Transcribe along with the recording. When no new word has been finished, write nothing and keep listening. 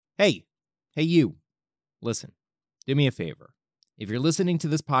Hey, you, listen, do me a favor. If you're listening to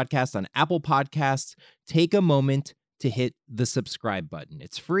this podcast on Apple Podcasts, take a moment to hit the subscribe button.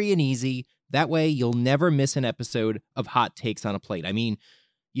 It's free and easy. That way, you'll never miss an episode of Hot Takes on a Plate. I mean,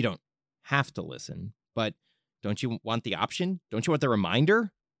 you don't have to listen, but don't you want the option? Don't you want the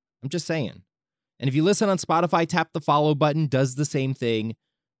reminder? I'm just saying. And if you listen on Spotify, tap the follow button, does the same thing.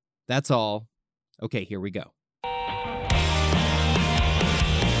 That's all. Okay, here we go.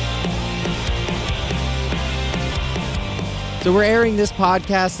 So we're airing this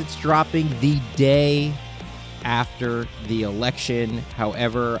podcast. It's dropping the day after the election.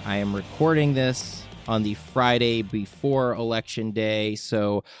 However, I am recording this on the Friday before Election Day.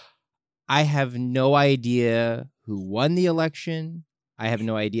 So I have no idea who won the election. I have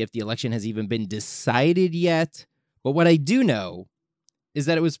no idea if the election has even been decided yet. But what I do know is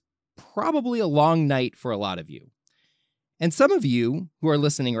that it was probably a long night for a lot of you. And some of you who are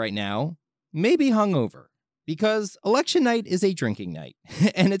listening right now may be hungover. Because election night is a drinking night,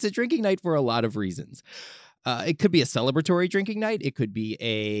 and it's a drinking night for a lot of reasons. It could be a celebratory drinking night. It could be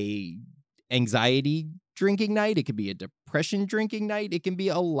a anxiety drinking night. It could be a depression drinking night. It can be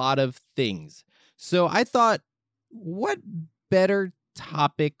a lot of things. So I thought, what better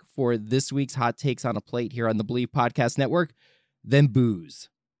topic for this week's Hot Takes on a Plate here on the Believe Podcast Network than booze?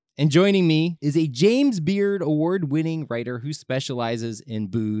 And joining me is a James Beard award-winning writer who specializes in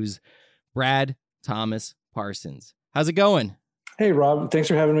booze, Brad Thomas Parsons. How's it going? Hey, Rob. Thanks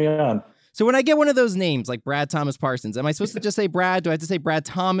for having me on. So when I get one of those names like Brad Thomas Parsons, am I supposed to just say Brad? Do I have to say Brad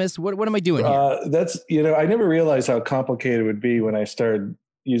Thomas? What am I doing here? I never realized how complicated it would be when I started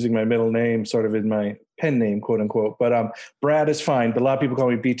using my middle name sort of in my pen name, quote unquote. But Brad is fine. But a lot of people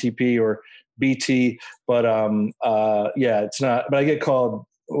call me BTP or BT. But it's not. But I get called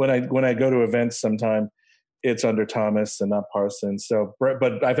when I go to events sometime. It's under Thomas and not Parsons. So,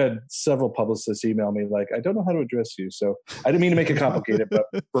 but I've had several publicists email me like, I don't know how to address you. So I didn't mean to make it complicated, but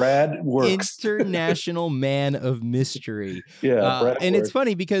Brad works. International man of mystery. Yeah. Brad and works. It's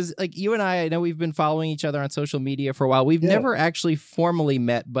funny because like you and I know we've been following each other on social media for a while. We've never actually formally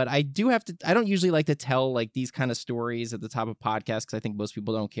met, but I don't usually like to tell like these kind of stories at the top of podcasts because I think most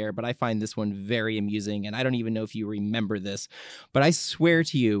people don't care, but I find this one very amusing. And I don't even know if you remember this, but I swear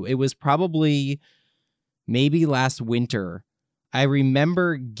to you, it was probably maybe last winter, I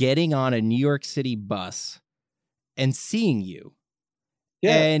remember getting on a New York City bus and seeing you.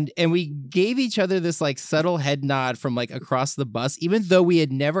 Yeah. And we gave each other this like subtle head nod from like across the bus, even though we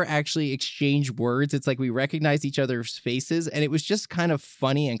had never actually exchanged words. It's like we recognized each other's faces, and it was just kind of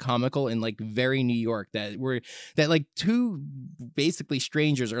funny and comical and like very New York that like two basically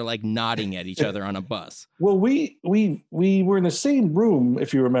strangers are like nodding at each other on a bus. Well, we were in the same room,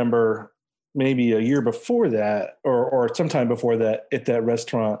 if you remember, maybe a year before that or sometime before that at that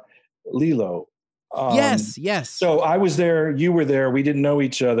restaurant, Lilo. Yes. So I was there, you were there, we didn't know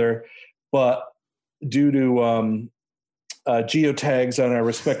each other, but due to geotags on our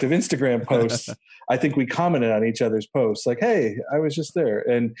respective Instagram posts, I think we commented on each other's posts like, hey, I was just there.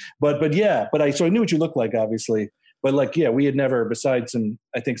 And, but I knew what you looked like, obviously, but like, yeah, we had never, besides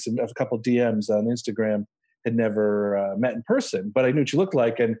a couple DMs on Instagram, had never met in person, but I knew what you looked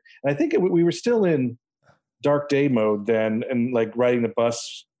like. And I think we were still in dark day mode then, and like riding the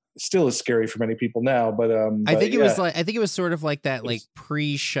bus still is scary for many people now. But I think it was sort of like that, like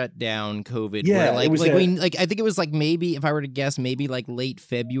pre-shutdown COVID. Yeah, where I think it was like maybe if I were to guess, maybe like late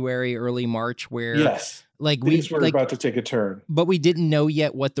February, early March, where like things were about to take a turn, but we didn't know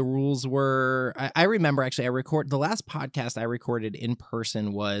yet what the rules were. I remember actually, the last podcast I recorded in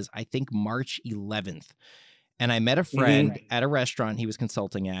person was I think March 11th. And I met a friend at a restaurant he was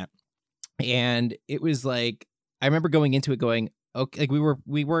consulting at. And it was like, I remember going into it going, okay, like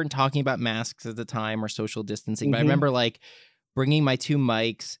we weren't talking about masks at the time or social distancing, but I remember like bringing my two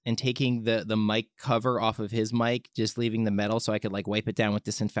mics and taking the mic cover off of his mic, just leaving the metal so I could like wipe it down with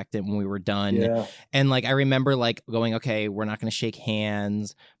disinfectant when we were done. Yeah. And like, I remember like going, okay, we're not going to shake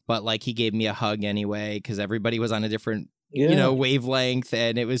hands, but like he gave me a hug anyway, because everybody was on a different wavelength,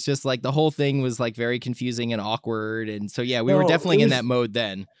 and it was just like the whole thing was like very confusing and awkward. And so we were definitely in that mode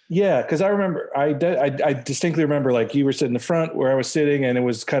then. Yeah, because I remember I distinctly remember like you were sitting in the front where I was sitting, and it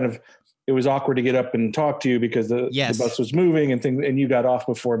was awkward to get up and talk to you because the bus was moving and things, and you got off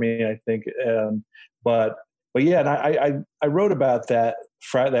before me, I think. But yeah, and I wrote about that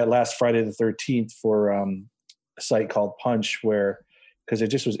last Friday the 13th for a site called Punch, because it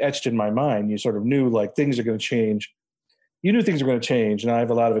just was etched in my mind. You sort of knew like things are going to change. You knew things were going to change. And I have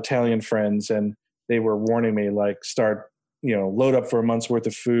a lot of Italian friends, and they were warning me like, load up for a month's worth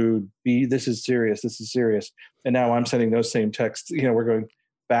of food. This is serious. And now I'm sending those same texts. We're going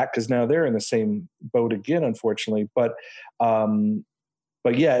back because now they're in the same boat again, unfortunately. But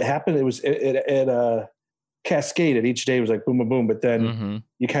yeah, it happened. It was it cascaded. Each day was like boom, boom, boom. But then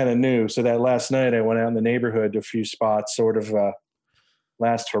you kind of knew. So that last night I went out in the neighborhood to a few spots, sort of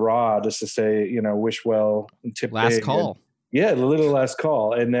last hurrah, just to say, wish well and tip last call. Yeah, the little last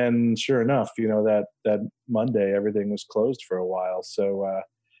call. And then sure enough, that Monday, everything was closed for a while. So,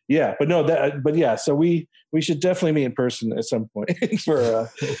 yeah, but yeah, so we should definitely meet in person at some point for,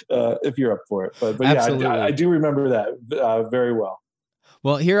 if you're up for it. But yeah, I do remember that very well.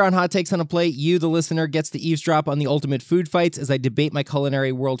 Well, here on Hot Takes on a Plate, you, the listener, gets to eavesdrop on the ultimate food fights as I debate my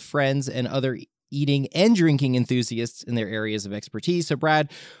culinary world friends and other eating and drinking enthusiasts in their areas of expertise. So, Brad,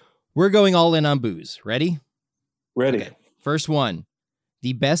 we're going all in on booze. Ready? Ready. Okay. First one,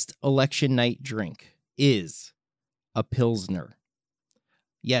 the best election night drink is a Pilsner.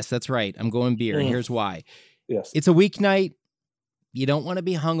 Yes, that's right. I'm going beer, and here's why. Yes. It's a weeknight. You don't want to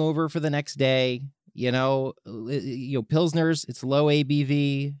be hungover for the next day. Pilsners, it's low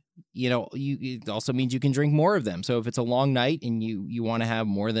ABV. It also means you can drink more of them. So if it's a long night and you want to have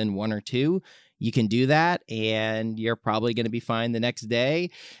more than one or two, you can do that, and you're probably going to be fine the next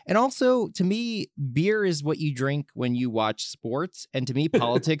day. And also, to me, beer is what you drink when you watch sports. And to me,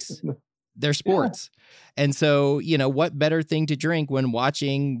 politics, they're sports. Yeah. And so, what better thing to drink when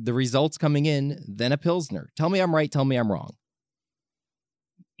watching the results coming in than a Pilsner? Tell me I'm right. Tell me I'm wrong.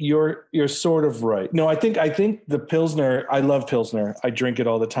 You're sort of right. No, I think the Pilsner, I love Pilsner. I drink it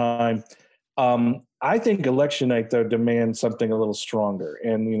all the time. I think election night, though, demands something a little stronger.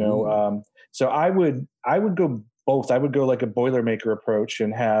 And, so I would go both. I would go like a Boilermaker approach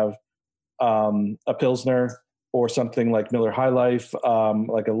and have a Pilsner or something like Miller High Life,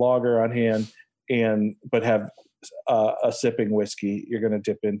 like a lager on hand, but have a sipping whiskey you're going to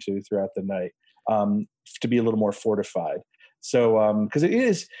dip into throughout the night to be a little more fortified. So, because it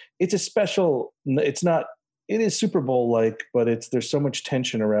is Super Bowl like, but there's so much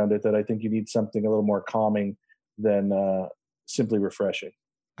tension around it that I think you need something a little more calming than simply refreshing.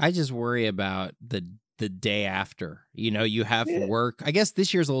 I just worry about the day after. You have work. I guess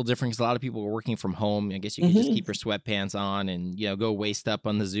this year's a little different because a lot of people are working from home. I guess you can just keep your sweatpants on and go waist up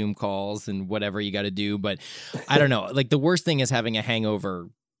on the Zoom calls and whatever you got to do. But I don't know. Like, the worst thing is having a hangover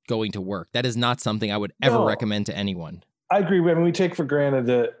going to work. That is not something I would ever recommend to anyone. I agree. I mean, we take for granted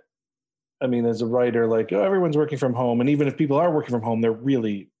that, as a writer, like, everyone's working from home. And even if people are working from home, they're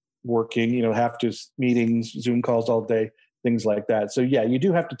really working, have to meetings, Zoom calls all day, things like that. So yeah, you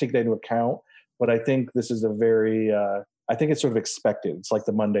do have to take that into account. But I think this is I think it's sort of expected. It's like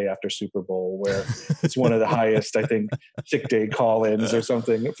the Monday after Super Bowl where it's one of the highest, I think, sick day call-ins or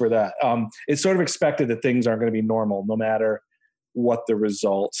something for that. It's sort of expected that things aren't going to be normal no matter what the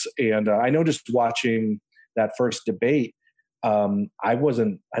results. And I know just watching that first debate, I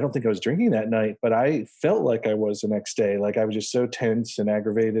don't think I was drinking that night, but I felt like I was the next day. Like, I was just so tense and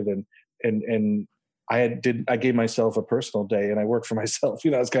aggravated and I gave myself a personal day and I worked for myself.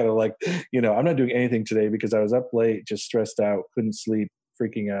 I was kind of like, I'm not doing anything today because I was up late, just stressed out, couldn't sleep,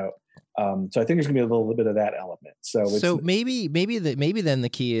 freaking out. So I think there's gonna be a little bit of that element. So maybe then the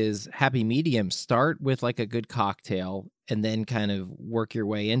key is happy medium. Start with like a good cocktail and then kind of work your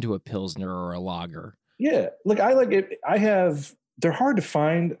way into a Pilsner or a lager. Yeah. Look, I like it. They're hard to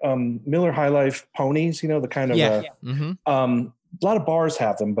find. Miller High Life ponies, the kind of, a lot of bars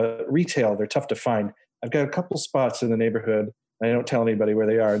have them, but retail, they're tough to find. I've got a couple spots in the neighborhood. I don't tell anybody where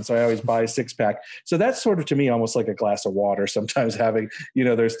they are. And so I always buy a 6-pack. So that's sort of, to me, almost like a glass of water. Sometimes having,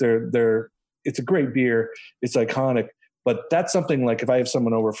 it's a great beer. It's iconic, but that's something like if I have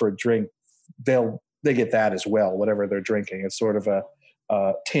someone over for a drink, they get that as well, whatever they're drinking. It's sort of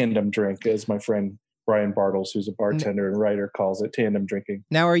a tandem drink, as my friend Brian Bartles, who's a bartender and writer, calls it, tandem drinking.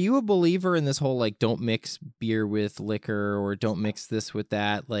 Now, are you a believer in this whole, like, don't mix beer with liquor or don't mix this with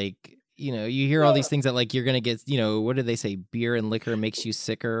that? Like, you hear all these things that, like, you're going to get, what did they say? Beer and liquor makes you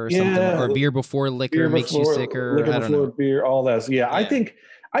sicker or something? Or beer before liquor makes you sicker? I don't know. Beer, all that. Yeah, I think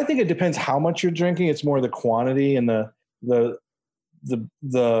it depends how much you're drinking. It's more the quantity and the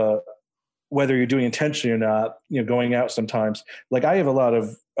whether you're doing intentionally or not, going out sometimes. Like, I have a lot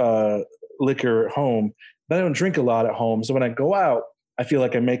of liquor at home, but I don't drink a lot at home. So when I go out, I feel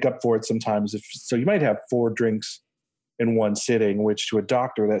like I make up for it sometimes. So you might have 4 drinks in one sitting, which to a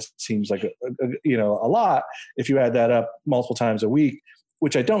doctor, that seems like a lot if you add that up multiple times a week,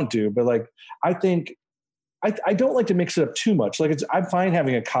 which I don't do. But like, I think I don't like to mix it up too much. Like, I'm fine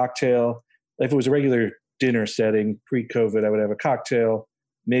having a cocktail. If it was a regular dinner setting pre-COVID, I would have a cocktail.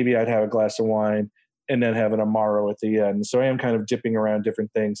 Maybe I'd have a glass of wine and then have an Amaro at the end. So I am kind of dipping around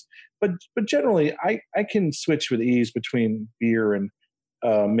different things. But generally, I can switch with ease between beer and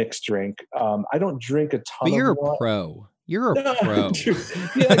mixed drink. I don't drink a ton but you're of wine. A pro. You're a pro.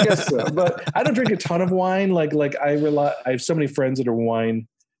 Yeah, I guess so. But I don't drink a ton of wine. Like I have so many friends that are wine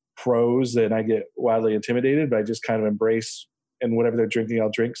pros and I get wildly intimidated, but I just kind of embrace, and whatever they're drinking, I'll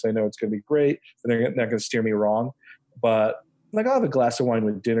drink because I know it's going to be great and they're not going to steer me wrong. But like I'll have a glass of wine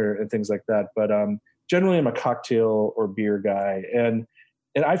with dinner and things like that. But generally I'm a cocktail or beer guy. And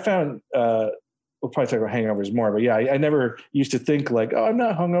I found, we'll probably talk about hangovers more, but yeah, I never used to think like, oh, I'm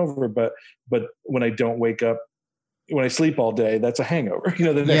not hungover, but when I don't wake up, when I sleep all day, that's a hangover,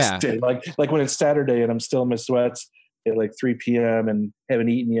 the next day, like when it's Saturday and I'm still in my sweats at like 3 p.m. and haven't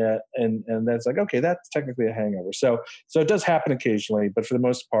eaten yet. And that's like, okay, that's technically a hangover. So it does happen occasionally, but for the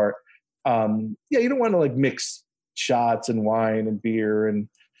most part, you don't want to like mix shots and wine and beer and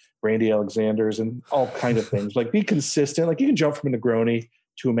Brandy Alexander's and all kind of things. Like be consistent. Like you can jump from a Negroni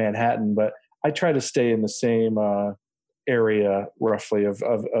to a Manhattan, but I try to stay in the same area roughly of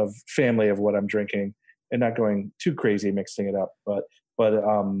family of what I'm drinking and not going too crazy mixing it up. But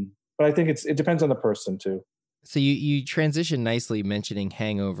I think it depends on the person too. So you transition nicely mentioning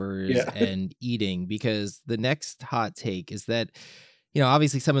hangovers and eating, because the next hot take is that,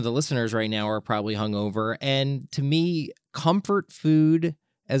 obviously some of the listeners right now are probably hungover. And to me, comfort food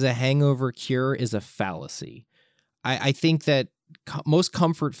as a hangover cure is a fallacy. I think that most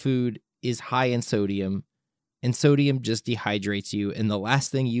comfort food is high in sodium, and sodium just dehydrates you. And the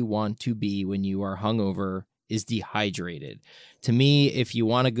last thing you want to be when you are hungover is dehydrated. To me, if you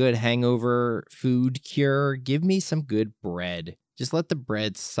want a good hangover food cure, give me some good bread. Just let the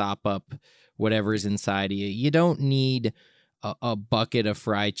bread sop up whatever's inside of you. You don't need a bucket of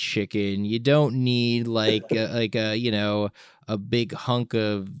fried chicken. You don't need like a big hunk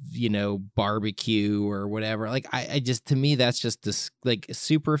of, barbecue or whatever. Like I just, to me, that's just this like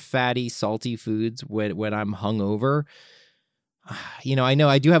super fatty, salty foods when I'm hungover. I know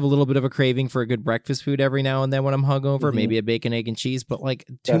I do have a little bit of a craving for a good breakfast food every now and then when I'm hungover, maybe a bacon, egg, and cheese, but like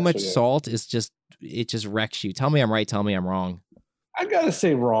too much salt is just wrecks you. Tell me I'm right. Tell me I'm wrong. I gotta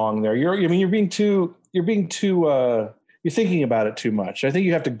say wrong there. You're thinking about it too much. I think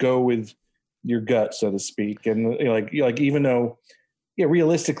you have to go with your gut, so to speak. And like even though,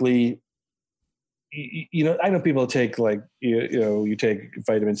 realistically, I know people take like, you take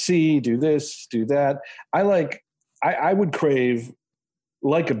vitamin C, do this, do that. I would crave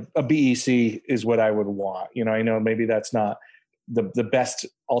like a BEC is what I would want. I know maybe that's not the best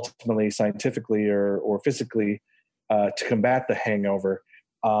ultimately scientifically or physically to combat the hangover.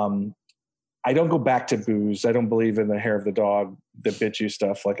 I don't go back to booze. I don't believe in the hair of the dog that bit you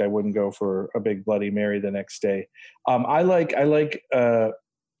stuff. Like I wouldn't go for a big Bloody Mary the next day. I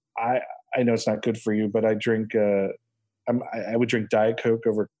know it's not good for you, but I drink, I would drink Diet Coke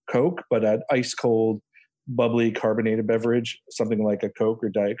over Coke, but an ice cold, bubbly carbonated beverage, something like a Coke or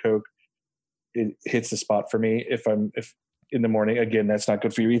Diet Coke, it hits the spot for me. If in the morning, again, that's not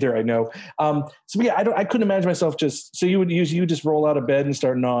good for you either. I know. I couldn't imagine myself you just roll out of bed and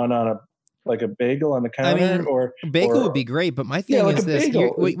start gnawing on like a bagel on the counter, or bagel would be great. But my thing is this: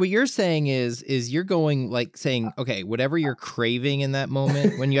 what you're saying is you're going like saying, okay, whatever you're craving in that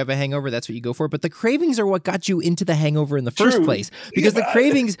moment when you have a hangover, that's what you go for. But the cravings are what got you into the hangover in the first place, because the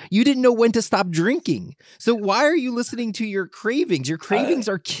cravings, you didn't know when to stop drinking. So why are you listening to your cravings? Your cravings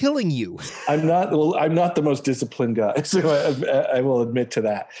are killing you. I'm not the most disciplined guy, so I will admit to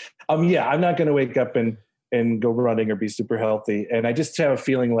that. I'm not going to wake up and go running or be super healthy, and I just have a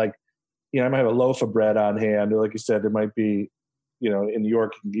feeling like, I might have a loaf of bread on hand, or like you said, there might be, in New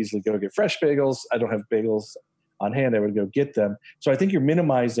York, you can easily go get fresh bagels. I don't have bagels on hand. I would go get them. So I think you're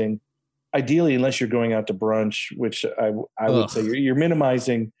minimizing, ideally, unless you're going out to brunch, which I would say you're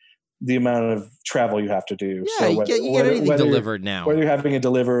minimizing the amount of travel you have to do. Yeah, so you get anything delivered now. Whether you're having it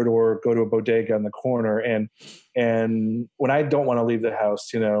delivered or go to a bodega on the corner. And when I don't want to leave the house,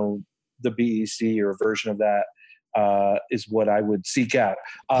 the BEC or a version of that, is what I would seek out.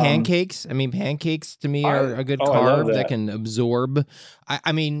 Pancakes. Pancakes to me are a good carb that can absorb.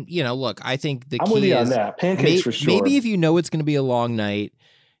 Look, I think the key with you is on that. Pancakes for sure. Maybe if it's going to be a long night,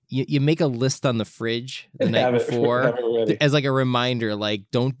 you make a list on the fridge the night before as like a reminder, like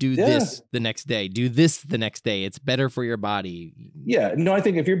don't do this the next day. Do this the next day. It's better for your body. Yeah. No, I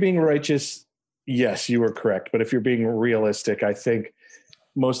think if you're being righteous, yes, you are correct. But if you're being realistic, I think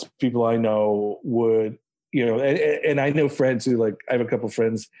most people I know would, and I know friends who I have a couple of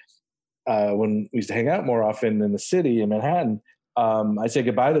friends when we used to hang out more often in the city in Manhattan. I'd say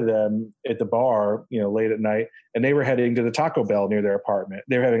goodbye to them at the bar, late at night, and they were heading to the Taco Bell near their apartment.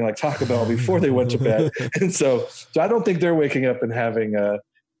 They were having like Taco Bell before they went to bed. And so I don't think they're waking up and having a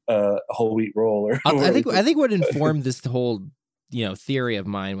whole wheat roll or I think what informed this whole theory of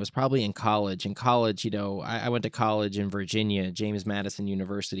mine was probably in college. In college, I went to college in Virginia, James Madison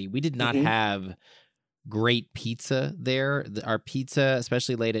University. We did not have great pizza there. Our pizza,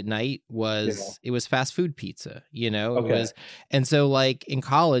 especially late at night, it was fast food pizza, It was, and so like in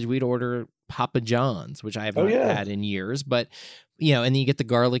college we'd order Papa John's, which I have not had in years, but and then you get the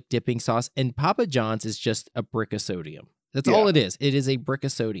garlic dipping sauce, and Papa John's is just a brick of sodium. That's all it is. It is a brick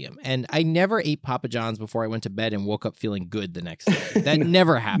of sodium. And I never ate Papa John's before I went to bed and woke up feeling good the next day. That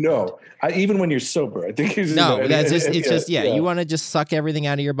never happened. No, even when you're sober, I think you want to just suck everything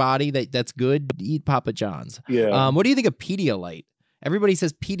out of your body that's good. Eat Papa John's. Yeah. What do you think of Pedialyte? Everybody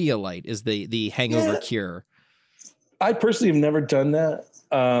says Pedialyte is the hangover cure. I personally have never done that.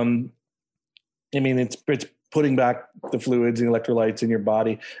 It's putting back the fluids and electrolytes in your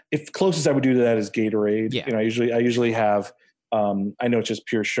body. If closest I would do to that is Gatorade. Yeah. I usually have, I know it's just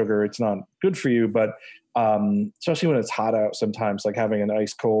pure sugar. It's not good for you, but especially when it's hot out sometimes, like having an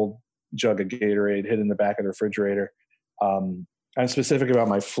ice cold jug of Gatorade hid in the back of the refrigerator. I'm specific about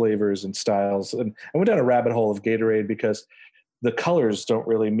my flavors and styles. And I went down a rabbit hole of Gatorade because the colors don't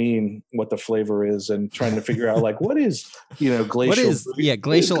really mean what the flavor is, and trying to figure out like what is,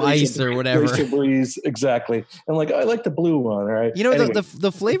 glacial ice or whatever. Glacial breeze, exactly. And like I like the blue one, right? Anyway.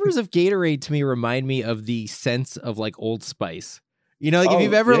 The flavors of Gatorade to me remind me of the sense of like Old Spice. If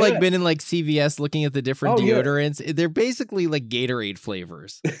you've ever like been in like CVS looking at the different deodorants, they're basically like Gatorade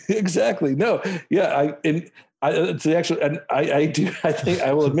flavors. Exactly. No, yeah, I think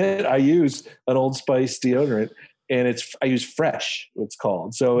I will admit I use an Old Spice deodorant. And I use Fresh, it's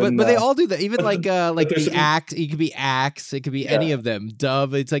called. So, but they all do that. Even like the Axe, it could be Axe, it could be any of them.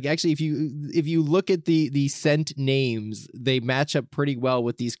 Dove. It's like actually, if you look at the scent names, they match up pretty well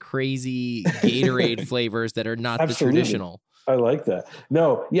with these crazy Gatorade flavors that are not the traditional. I like that.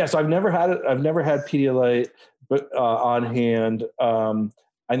 No, so I've never had it. I've never had Pedialyte, but on hand.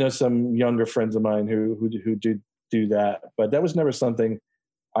 I know some younger friends of mine who do that, but that was nenever something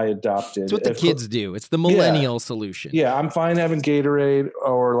I adopted. It's what the kids do. It's the millennial solution. Yeah, I'm fine having Gatorade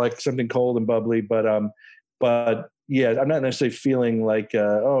or like something cold and bubbly, but I'm not necessarily feeling like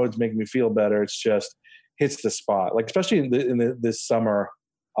it's making me feel better. It's just hits the spot. Like especially in this summer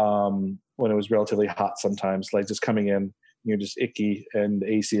when it was relatively hot sometimes, like just coming in, you're just icky and the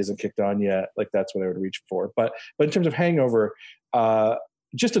AC isn't kicked on yet. Like that's what I would reach for. But in terms of hangover,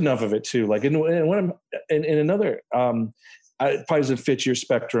 just enough of it too. Like in another. It probably doesn't fit your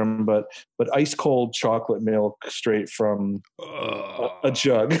spectrum, but ice cold chocolate milk straight from a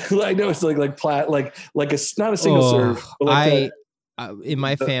jug. I know it's like it's not a single serve. But like in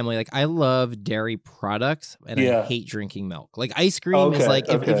my family, like I love dairy products and I hate drinking milk. Like ice cream is like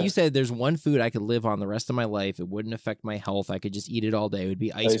if you said there's one food I could live on the rest of my life, it wouldn't affect my health. I could just eat it all day. It would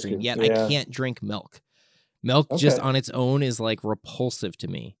be ice cream. Yet I can't drink milk. Milk just on its own is like repulsive to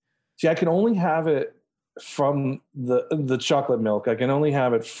me. See, I can only have it from the chocolate milk. I can only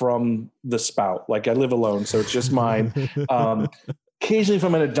have it from the spout. Like I live alone, so it's just mine. Occasionally if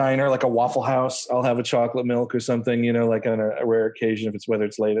I'm in a diner, like a Waffle House, I'll have a chocolate milk or something, like on a rare occasion, whether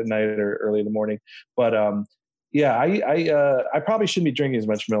it's late at night or early in the morning. But I probably shouldn't be drinking as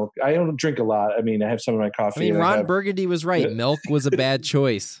much milk. I don't drink a lot. I mean, I have some of my coffee. Ron Burgundy was right. Milk was a bad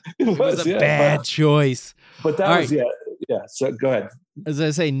choice. It was a bad choice. But that was So go ahead. As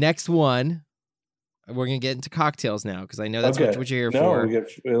I say, next one. We're going to get into cocktails now because I know that's what you're here for. We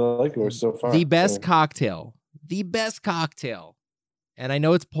like it so far. The best cocktail, and I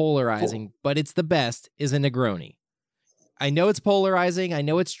know it's polarizing, but it's the best, is a Negroni. I know it's polarizing. I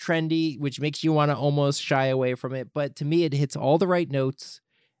know it's trendy, which makes you want to almost shy away from it. But to me, it hits all the right notes,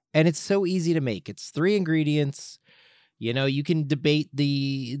 and it's so easy to make. It's 3 ingredients. You can debate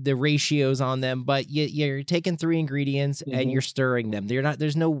the ratios on them, but you're taking 3 ingredients and you're stirring them. You don't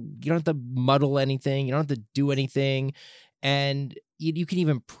have to muddle anything. You don't have to do anything. And you can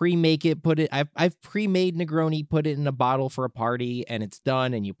even pre-make it, I've pre-made Negroni, put it in a bottle for a party and it's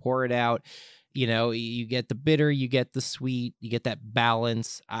done and you pour it out. You get the bitter, you get the sweet, you get that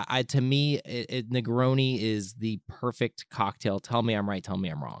balance. To me, Negroni is the perfect cocktail. Tell me I'm right. Tell me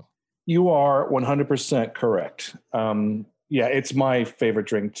I'm wrong. You are 100% correct. It's my favorite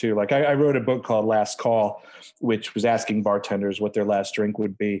drink too. Like I wrote a book called Last Call, which was asking bartenders what their last drink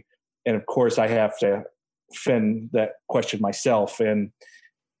would be. And of course I have to fend that question myself. And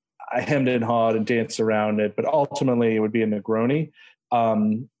I hemmed and hawed and danced around it, but ultimately it would be a Negroni,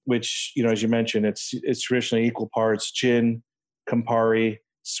 which, as you mentioned, it's traditionally equal parts gin, Campari,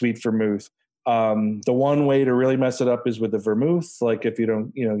 sweet vermouth. The one way to really mess it up is with the vermouth. Like if you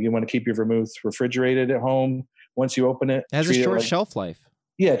don't, you want to keep your vermouth refrigerated at home. Once you open it, has a short shelf life.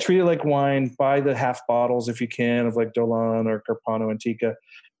 Yeah, treat it like wine. Buy the half bottles if you can of like Dolan or Carpano Antica.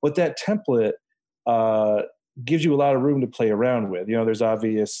 But that template gives you a lot of room to play around with. There's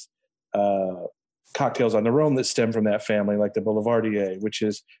obvious cocktails on their own that stem from that family, like the Boulevardier, which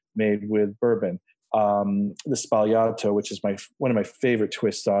is made with bourbon. The Sbagliato, which is one of my favorite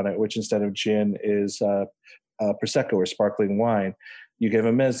twists on it, which instead of gin is Prosecco or sparkling wine. You give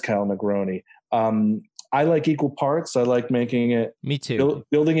a Mezcal Negroni. I like equal parts. I like making it. Me too.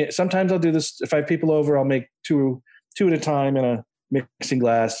 Building it. Sometimes I'll do this. If I have people over, I'll make two at a time in a mixing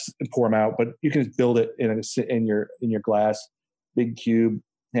glass and pour them out. But you can build it in your glass, big cube,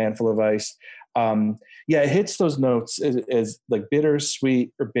 handful of ice. It hits those notes as like bitter,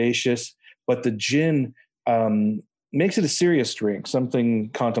 sweet, herbaceous. But the gin makes it a serious drink, something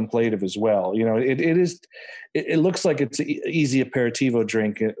contemplative as well. It looks like it's an easy aperitivo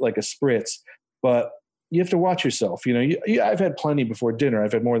drink, like a spritz, but you have to watch yourself. I've had plenty before dinner.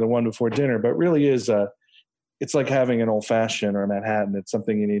 I've had more than one before dinner, but really it's like having an old fashioned or a Manhattan. It's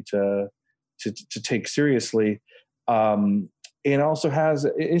something you need to take seriously. And also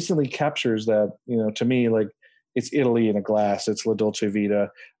it instantly captures that, to me, like it's Italy in a glass. It's La Dolce Vita.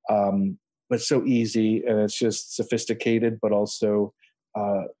 But it's so easy and it's just sophisticated, but also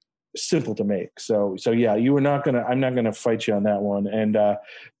simple to make. So yeah, I'm not going to fight you on that one. And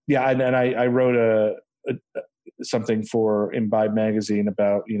I wrote something for Imbibe magazine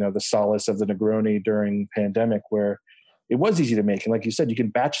about, the solace of the Negroni during pandemic, where it was easy to make. And like you said, you can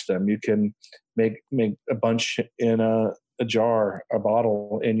batch them. You can make a bunch in a jar, a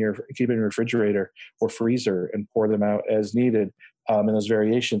bottle keep it in your refrigerator or freezer and pour them out as needed. And those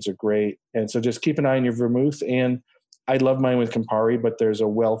variations are great. And so just keep an eye on your vermouth. And I love mine with Campari, but there's a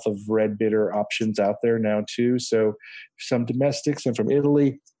wealth of red bitter options out there now too. So some domestics and from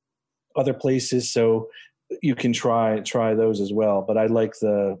Italy, other places. So you can try those as well. But I like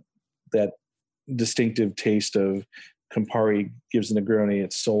that distinctive taste of Campari gives the Negroni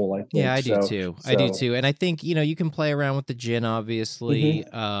its soul, I think. Yeah, I do too. I do too. And I think, you can play around with the gin, obviously.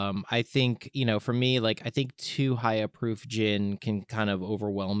 Mm-hmm. I think, for me, like, I think too high a proof gin can kind of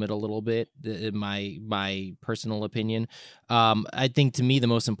overwhelm it a little bit, in my personal opinion. I think to me, the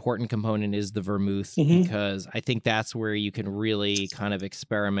most important component is the vermouth, because I think that's where you can really kind of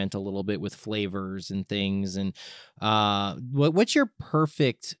experiment a little bit with flavors and things. And what's your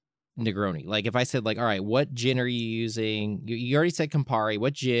perfect Negroni? Like if I said like, all right, what gin are you using? You already said Campari.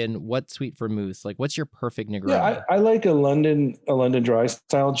 What gin? What sweet vermouth? Like what's your perfect Negroni? Yeah, I like a London dry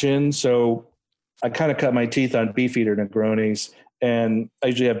style gin. So I kind of cut my teeth on Beefeater Negronis, and I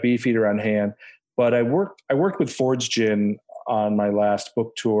usually have Beefeater on hand. But I worked with Ford's gin on my last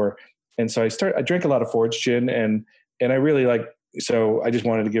book tour, and so I drank a lot of Ford's gin, and I really like. So I just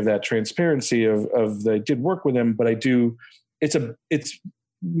wanted to give that transparency of I did work with him, but I do. It's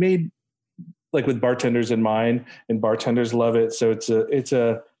made like with bartenders in mind, and bartenders love it. So it's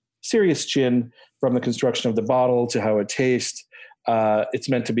a serious gin from the construction of the bottle to how it tastes. It's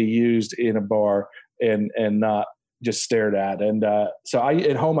meant to be used in a bar and not just stared at. And so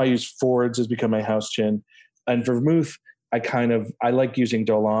at home I use Ford's, has become my house gin. And vermouth, I like using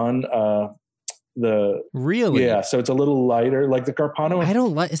Dolan. Really? Yeah, so it's a little lighter, like the Carpano. I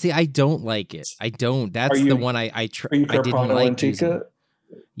don't like it. I don't. That's the one I didn't like Antica? Using.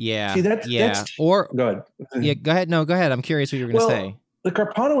 Yeah. See, that's or go ahead. Yeah, go ahead. No, go ahead. I'm curious what you were going to say. The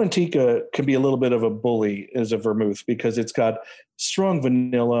Carpano Antica can be a little bit of a bully as a vermouth because it's got strong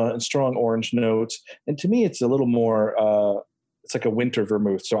vanilla and strong orange notes, and to me, it's a little more. It's like a winter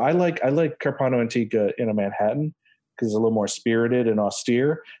vermouth. So I like Carpano Antica in a Manhattan because it's a little more spirited and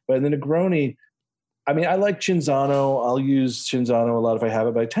austere. But in the Negroni, I mean, I like Cinzano. I'll use Cinzano a lot if I have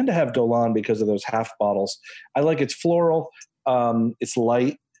it, but I tend to have Dolan because of those half bottles. I like it's floral. It's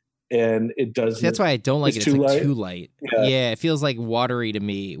light, and it does. That's why I don't like it. It's like too light. Yeah, it feels like watery to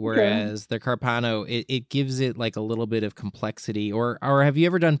me. Whereas the Carpano, it gives it like a little bit of complexity. Or have you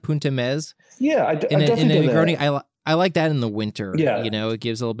ever done Punta Mez? Yeah, I definitely in a did Negroni, that. I like that in the winter. Yeah, it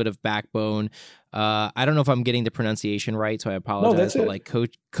gives a little bit of backbone. I don't know if I'm getting the pronunciation right, so I apologize. No, that's it. Like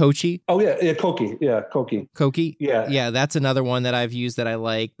Kochi. Oh yeah, Koki. Yeah, Koki. Koki. Yeah, that's another one that I've used that I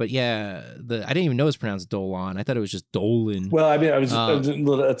like. But yeah, I didn't even know it was pronounced Dolan. I thought it was just Dolan. Well, I mean, I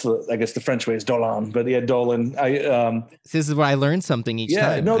guess the French way is Dolan, but yeah, Dolan. This is where I learn something each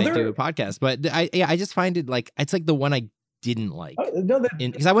time I do a podcast. But I just find it like it's like the one I didn't like.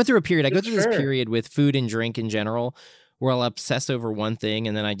 Because I went through a period. I go through this period with food and drink in general, where I'll obsess over one thing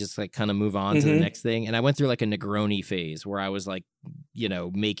and then I just like kind of move on to the next thing. And I went through like a Negroni phase where I was like,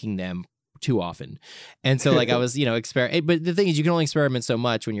 making them too often. And so like I was, experiment, but the thing is you can only experiment so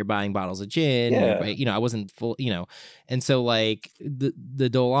much when you're buying bottles of gin, I wasn't full, and so like the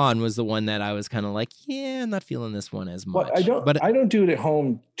Dolan was the one that I was kind of like, I'm not feeling this one as much. Well, I don't do it at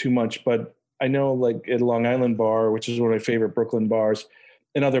home too much, but I know like at Long Island Bar, which is one of my favorite Brooklyn bars,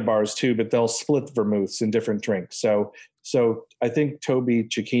 and other bars too, but they'll split vermouths in different drinks. So I think Toby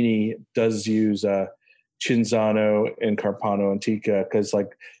Cecchini does use Cinzano and Carpano Antica, because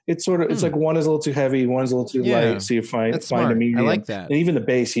like it's sort of it's like one is a little too heavy, one's a little too light, so you find a medium. I like that. And even the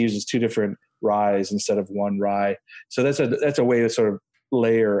base, he uses two different ryes instead of one rye, so that's a way to sort of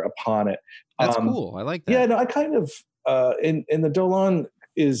layer upon it. That's cool. I like that. Yeah, no, I kind of in the Dolan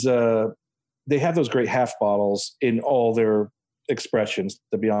is they have those great half bottles in all their expressions,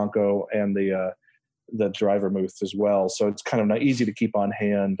 the Bianco and the dry vermouth as well. So it's kind of not easy to keep on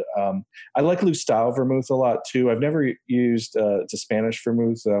hand. I like loose style vermouth a lot too. I've never used it's a Spanish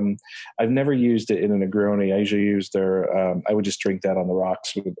vermouth. I've never used it in a Negroni. I usually use their. I would just drink that on the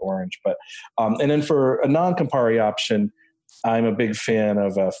rocks with orange. But and then for a non-Campari option, I'm a big fan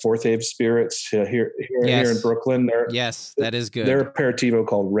of Fourth Ave Spirits here in Brooklyn. That is good. Their aperitivo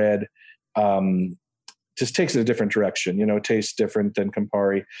called Red just takes it a different direction. It tastes different than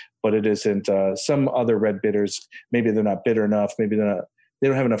Campari, but it isn't. Some other red bitters, maybe they're not bitter enough. Maybe they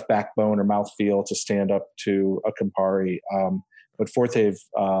don't have enough backbone or mouthfeel to stand up to a Campari. But Fourth Ave,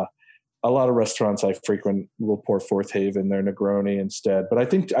 a lot of restaurants I frequent will pour Fourth Ave in their Negroni instead. But I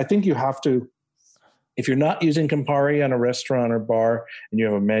think you have to, if you're not using Campari on a restaurant or bar and you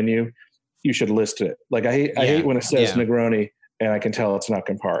have a menu, you should list it. Like I hate when it says Negroni and I can tell it's not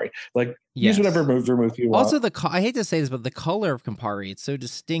Campari. Like use whatever vermouth you want. Also, I hate to say this, but the color of Campari, it's so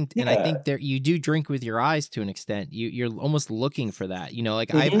distinct, and I think you do drink with your eyes to an extent. You're almost looking for that.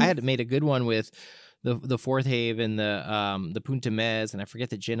 I had made a good one with the Fourth Ave and the Punta Mez, and I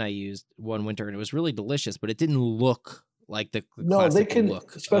forget the gin I used one winter, and it was really delicious, but it didn't look like the classic they can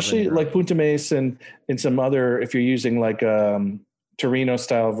look, especially like Punta Mez and some other. If you're using like Torino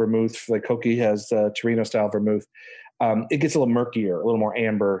style vermouth, like Koki has Torino style vermouth. It gets a little murkier, a little more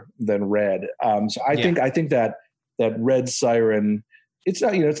amber than red. So I think that red Siren,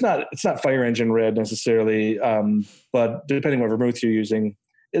 it's not fire engine red necessarily, but depending on what vermouth you're using,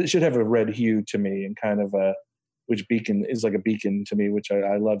 it should have a red hue to me, and kind of which beacon is like a beacon to me, which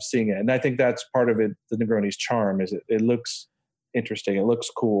I love seeing it. And I think that's part of it. The Negroni's charm is it looks interesting. It looks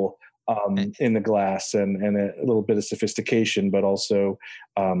cool. In the glass and a little bit of sophistication, but also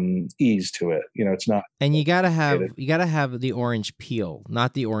ease to it. It's not. And you gotta have the orange peel,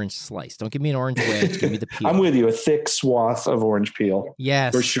 not the orange slice. Don't give me an orange wedge. Give me the peel. I'm with you. A thick swath of orange peel.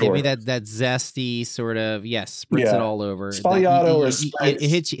 Yes, for sure. Give me that zesty sort of spritz it all over. Sbagliato or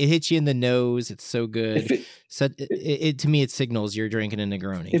spritz. It hits you in the nose. It's so good. To me it signals you're drinking a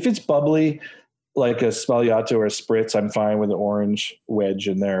Negroni. If it's bubbly, like a Sbagliato or a spritz, I'm fine with an orange wedge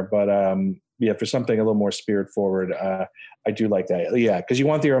in there. But for something a little more spirit forward, I do like that. Yeah, because you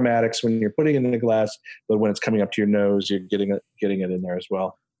want the aromatics when you're putting it in the glass, but when it's coming up to your nose, you're getting it in there as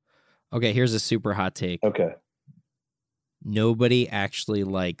well. Okay, here's a super hot take. Okay. Nobody actually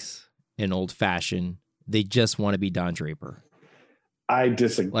likes an old fashioned. They just want to be Don Draper. I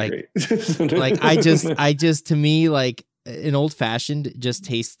disagree. I just to me, like, an old fashioned just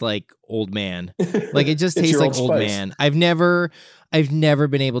tastes like old man. Like it just tastes like old man. I've never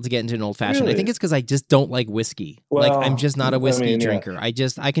been able to get into an old fashioned. Really? I think it's because I just don't like whiskey. Well, like I'm just not a whiskey drinker. I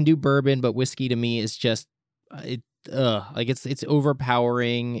can do bourbon, but whiskey to me is just it's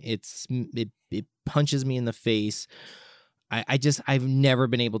overpowering. It punches me in the face. I've never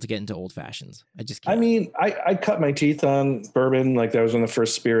been able to get into old fashions. I just can't. I mean, I cut my teeth on bourbon. Like that was one of the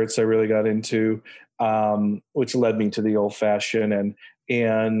first spirits I really got into, which led me to the old fashioned.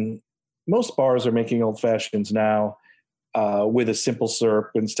 And most bars are making old fashions now with a simple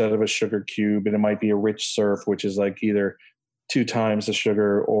syrup instead of a sugar cube. And it might be a rich syrup, which is like either 2 times the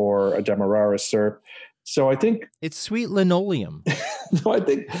sugar or a Demerara syrup. So I think it's sweet linoleum. No, I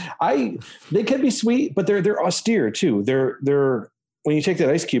think they can be sweet, but they're austere too. They're when you take that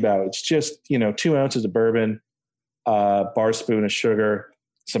ice cube out, it's just 2 ounces of bourbon, bar spoon of sugar,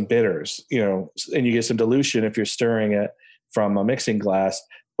 some bitters, and you get some dilution if you're stirring it from a mixing glass.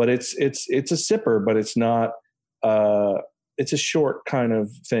 But it's a sipper, but it's not. It's a short kind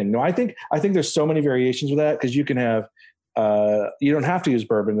of thing. No, I think there's so many variations with that because you can have. You don't have to use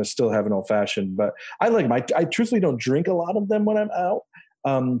bourbon to still have an old fashioned, but I truthfully don't drink a lot of them when I'm out.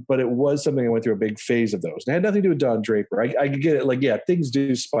 But it was something I went through a big phase of those. It had nothing to do with Don Draper. I could get it. Like, yeah, things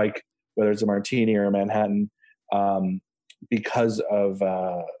do spike, whether it's a martini or a Manhattan, because of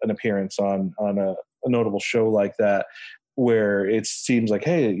an appearance on a notable show like that. where it seems like,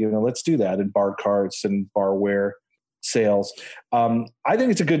 hey, let's do that in bar carts and barware sales. I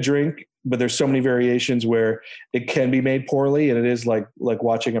think it's a good drink, but there's so many variations where it can be made poorly, and it is like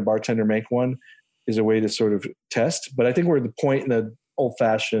watching a bartender make one is a way to sort of test. But I think we're at the point in the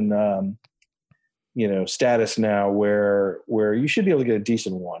old-fashioned status now where you should be able to get a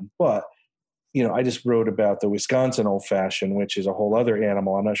decent one. But I just wrote about the Wisconsin Old Fashioned, which is a whole other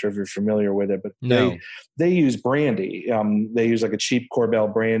animal. I'm not sure if you're familiar with it, but they use brandy. They use like a cheap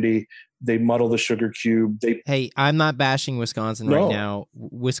Korbel brandy. They muddle the sugar cube. Hey, I'm not bashing Wisconsin right now.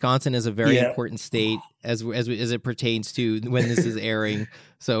 Wisconsin is a very important state as it pertains to when this is airing.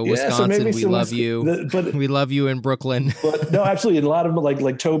 So Wisconsin, we love you. We love you in Brooklyn. But no, absolutely. And a lot of them,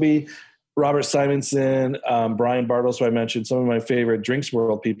 like Toby, Robert Simonson, Brian Bartles, who I mentioned, some of my favorite Drinks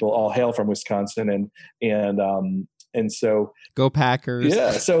World people all hail from Wisconsin, and so go Packers.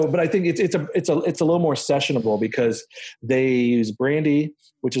 Yeah. So, but I think it's a little more sessionable because they use brandy,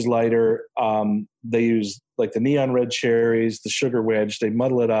 which is lighter. They use like the neon red cherries, the sugar wedge. They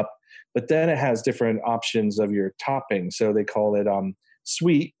muddle it up, but then it has different options of your topping. So they call it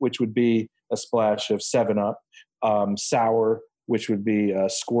sweet, which would be a splash of 7-Up, sour, which would be a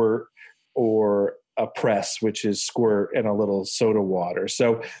squirt, or a press, which is squirt and a little soda water.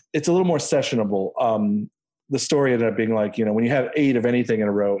 So it's a little more sessionable. The story ended up being like, when you have 8 of anything in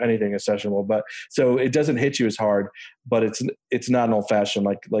a row, anything is sessionable. But so it doesn't hit you as hard, but it's not an old fashioned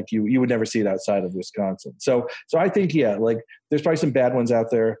like you would never see it outside of Wisconsin. So I think like there's probably some bad ones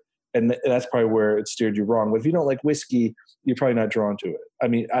out there, and that's probably where it steered you wrong. But if you don't like whiskey, you're probably not drawn to it. I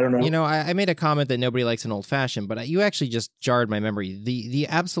mean, I don't know. I made a comment that nobody likes an old fashioned, but you actually just jarred my memory. The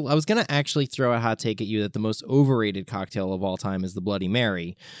absolute, I was going to actually throw a hot take at you that the most overrated cocktail of all time is the Bloody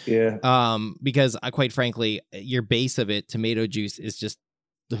Mary. Yeah. Because quite frankly, your base of it, tomato juice, is just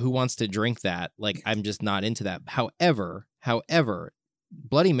who wants to drink that? Like, I'm just not into that. However,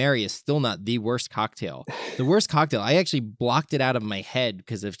 Bloody Mary is still not the worst cocktail. The worst cocktail, I actually blocked it out of my head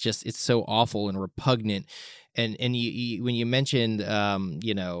because it's so awful and repugnant. And you when you mentioned,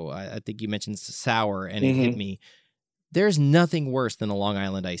 I think you mentioned sour, and it hit me. There's nothing worse than a Long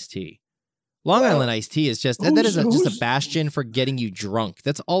Island iced tea. Long Island iced tea is just just a bastion for getting you drunk.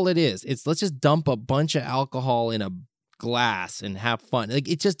 That's all it is. Let's just dump a bunch of alcohol in a glass and have fun. Like,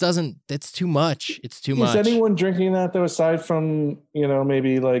 it just doesn't. It's too much. It's too much. Is anyone drinking that though, aside from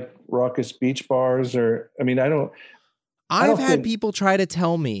maybe like raucous beach bars? Or I mean, I've had people try to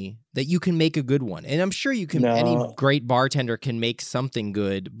tell me that you can make a good one, and I'm sure you can. No. Any great bartender can make something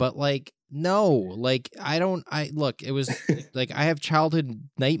good, but like, no, like look, it was like I have childhood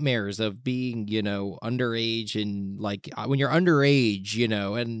nightmares of being, underage, and like when you're underage,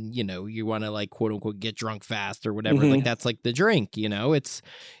 and you want to like quote unquote get drunk fast or whatever. Like that's like the drink, it's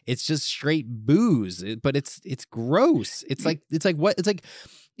just straight booze, but it's gross. It's like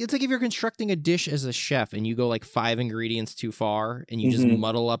if you're constructing a dish as a chef and you go like 5 ingredients too far and you just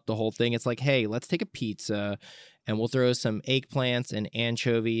muddle up the whole thing. It's like, hey, let's take a pizza and we'll throw some eggplants and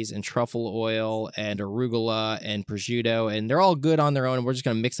anchovies and truffle oil and arugula and prosciutto, and they're all good on their own, and we're just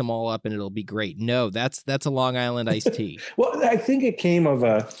going to mix them all up and it'll be great. No, that's a Long Island iced tea. Well, I think it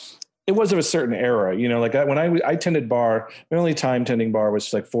was of a certain era, like when I tended bar, my only time tending bar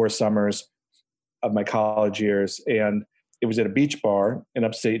was like 4 summers of my college years. And it was at a beach bar in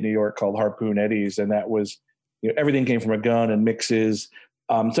upstate New York called Harpoon Eddie's. And that was, everything came from a gun and mixes.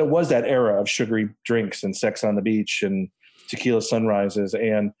 So it was that era of sugary drinks and sex on the beach and tequila sunrises.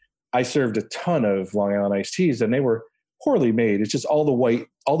 And I served a ton of Long Island iced teas, and they were poorly made. It's just all the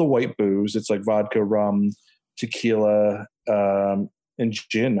white booze. It's like vodka, rum, tequila, and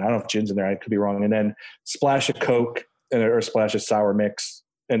gin. I don't know if gin's in there. I could be wrong. And then splash of Coke or a splash of sour mix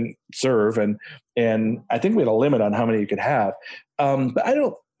and serve. And I think we had a limit on how many you could have. But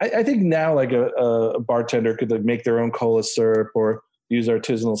I think now like a bartender could like make their own cola syrup or use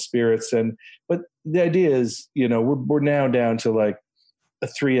artisanal spirits. But the idea is, we're now down to like a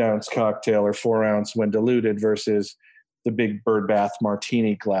 3-ounce cocktail or 4-ounce when diluted versus the big Bird Bath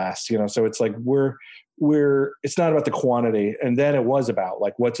martini glass, so it's like it's not about the quantity. And then it was about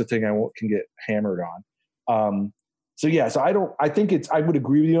like, what's the thing I can get hammered on? So I think I would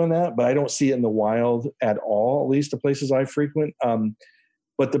agree with you on that, but I don't see it in the wild at all, at least the places I frequent.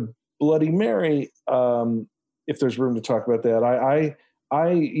 But the Bloody Mary, if there's room to talk about that,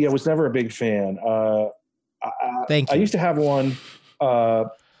 I was never a big fan. Thank you. I used to have one,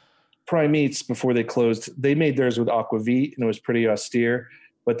 Prime Meats, before they closed. They made theirs with aquavit, and it was pretty austere,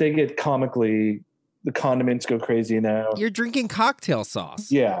 but they get comically, the condiments go crazy now. You're drinking cocktail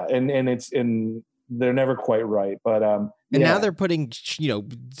sauce. Yeah. And they're never quite right. But and now they're putting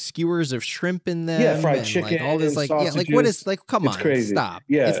skewers of shrimp in them. Yeah, fried chicken, like all this like sausages. like what is like? Come on, crazy. Stop.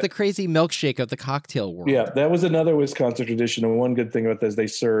 Yeah, it's the crazy milkshake of the cocktail world. Yeah, that was another Wisconsin tradition. And one good thing about this,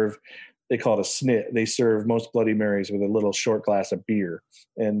 they call it a snit. They serve most Bloody Marys with a little short glass of beer,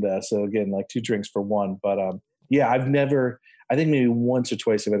 and so again, like 2 drinks for one. But I've never. I think maybe once or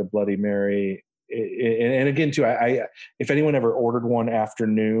twice I've had a Bloody Mary. And again, too, I if anyone ever ordered one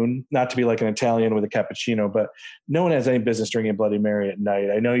afternoon, not to be like an Italian with a cappuccino, but no one has any business drinking a Bloody Mary at night.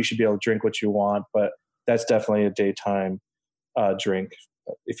 I know you should be able to drink what you want, but that's definitely a daytime drink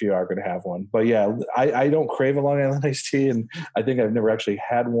if you are going to have one. But yeah, I don't crave a Long Island iced tea, and I think I've never actually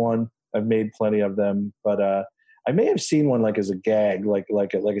had one. I've made plenty of them, but I may have seen one like as a gag, like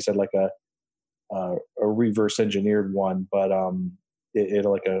I said, like a reverse engineered one, but it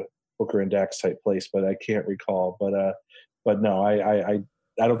like a Booker and Dax type place, but I can't recall. But no, I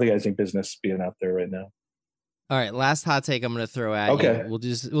don't think I have any business being out there right now. All right, last hot take I'm going to throw at you. We'll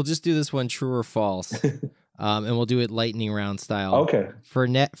just do this one true or false, and we'll do it lightning round style. Okay.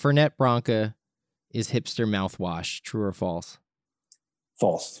 Fernet Branca is hipster mouthwash. True or false?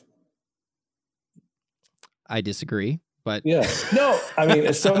 False. I disagree. But yeah, no, I mean,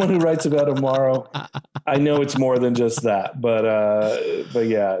 as someone who writes about Amaro, I know it's more than just that. But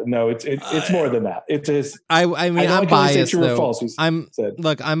yeah, no, it's more than that. It's his. I'm biased though. False,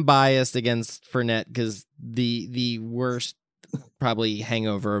 I'm biased against Fernet because the worst probably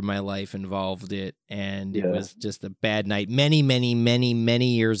hangover of my life involved it, and it was just a bad night. Many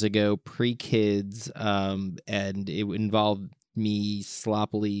years ago, pre-kids, and it involved me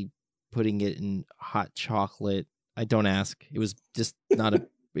sloppily putting it in hot chocolate. I don't ask. It was just not a.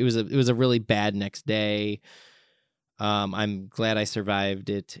 It was a really bad next day. I'm glad I survived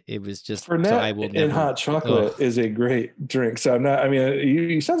it. It was just Fernet so I will never, and hot chocolate is a great drink. So I'm not. I mean,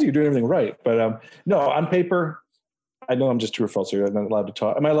 you sounds like you're doing everything right, but no, on paper, I know I'm just true or false here. I'm not allowed to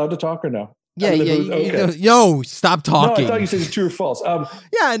talk. Am I allowed to talk or no? Yeah. Okay. Yo, stop talking. No, I thought you said it's true or false.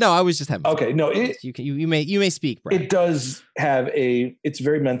 Yeah, no, I was just having. Okay, fun. no, you may speak, Brad. It does have it's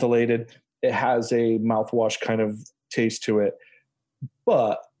very mentholated. It has a mouthwash kind of taste to it.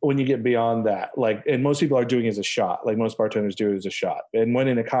 But when you get beyond that, and most people are doing it as a shot, like most bartenders do it as a shot. And when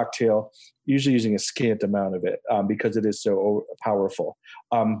in a cocktail, usually using a scant amount of it because it is so powerful.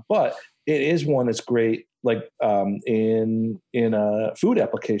 But it is one that's great, in food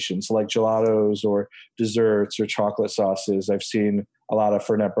applications like gelatos or desserts or chocolate sauces. I've seen a lot of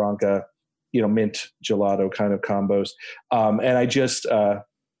Fernet Branca, mint gelato kind of combos. And I just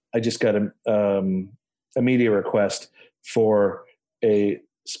got a media request for a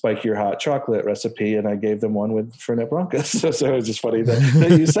spikier hot chocolate recipe, and I gave them one with Fernet Branca. So it was just funny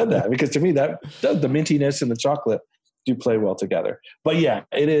that you said that, because to me the mintiness and the chocolate do play well together. But yeah,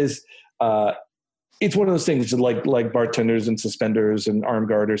 it is. It's one of those things like bartenders and suspenders and arm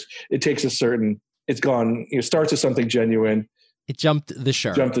garters. It takes it's gone. It starts with something genuine. It jumped the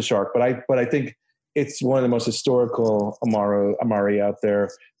shark. But I think it's one of the most historical Amari out there.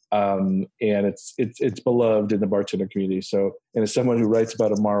 And it's beloved in the bartender community. So, and as someone who writes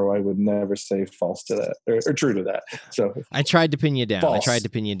about Amaro, I would never say false to that or true to that. So I tried to pin you down. False.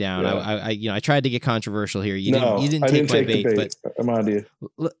 Yeah. I tried to get controversial here. You didn't take my bait, but I'm on to you.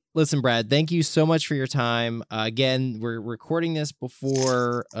 Listen, Brad, thank you so much for your time. Again, we're recording this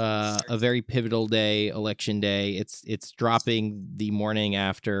before a very pivotal day, election day. It's dropping the morning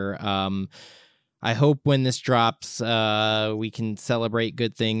after. I hope when this drops, we can celebrate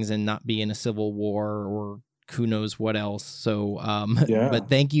good things and not be in a civil war or who knows what else. So, but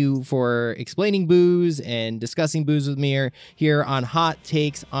thank you for explaining booze and discussing booze with me here on Hot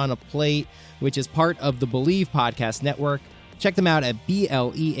Takes on a Plate, which is part of the Believe Podcast Network. Check them out at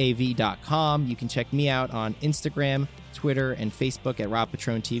BLEAV.com. You can check me out on Instagram, Twitter, and Facebook at Rob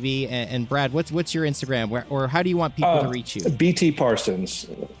Patron TV. And Brad, what's your Instagram? Or how do you want people to reach you? BT Parsons.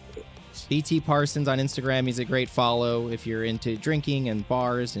 BT Parsons on Instagram. He's a great follow if you're into drinking and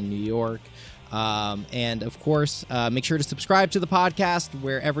bars in New York. And of course, make sure to subscribe to the podcast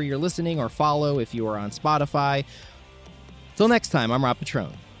wherever you're listening, or follow if you are on Spotify. Till next time, I'm Rob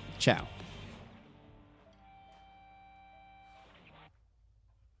Patron. Ciao.